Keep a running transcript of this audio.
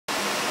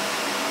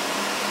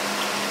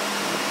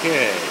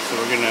Okay, so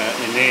we're going to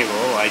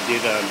enable. I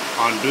did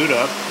on boot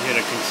up, hit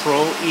a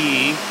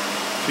CTRL-E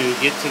to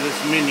get to this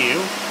menu.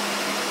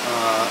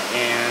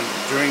 And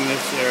during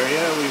this area,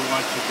 we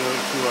want to go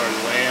to our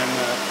LAN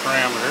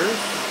parameters.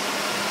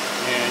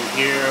 And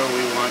here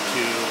we want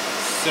to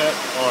set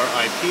our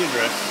IP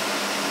address.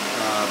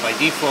 By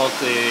default,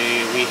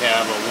 we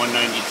have a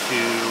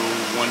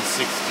 192.168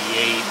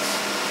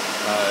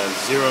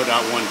 0.120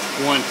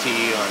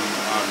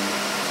 on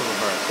some of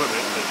our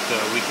equipment, but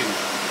we can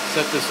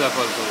set this up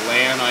as a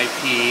LAN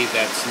IP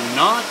that's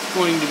not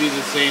going to be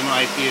the same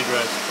IP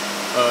address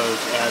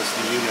as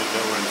the unit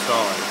that we're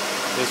installing.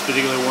 This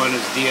particular one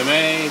is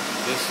DMA.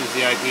 This is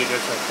the IP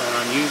address I plan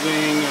on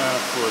using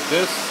for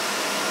this.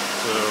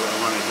 So I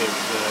want to hit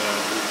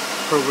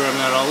program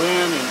that all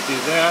in and do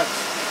that.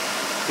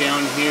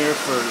 Down here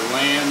for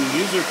LAN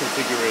user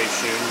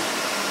configuration,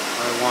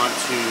 I want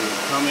to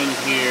come in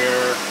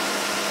here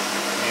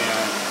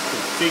and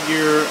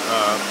configure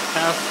a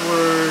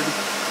password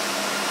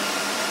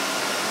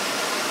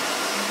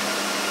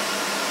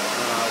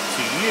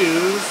to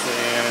use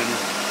and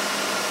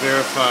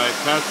verify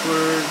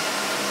password.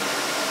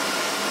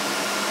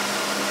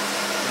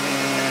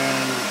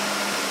 And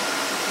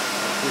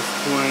at this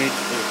point,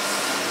 it's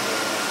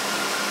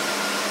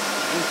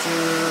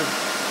enter.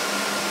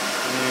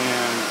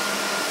 And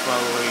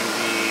following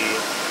the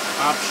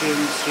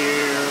options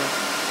here,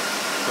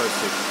 press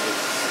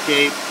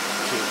escape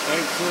to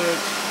exit.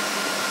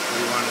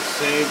 We want to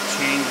save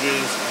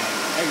changes and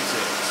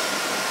exit.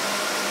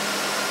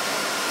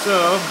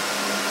 So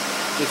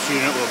this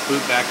unit will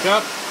boot back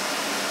up.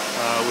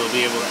 We'll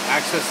be able to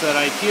access that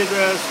IP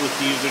address with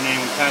the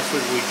username and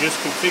password we just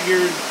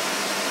configured,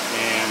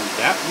 and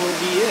that will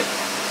be it.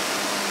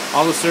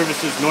 All the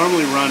services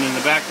normally run in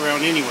the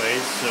background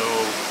anyways, so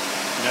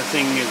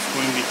nothing is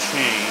going to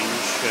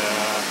change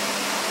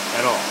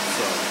at all.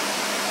 So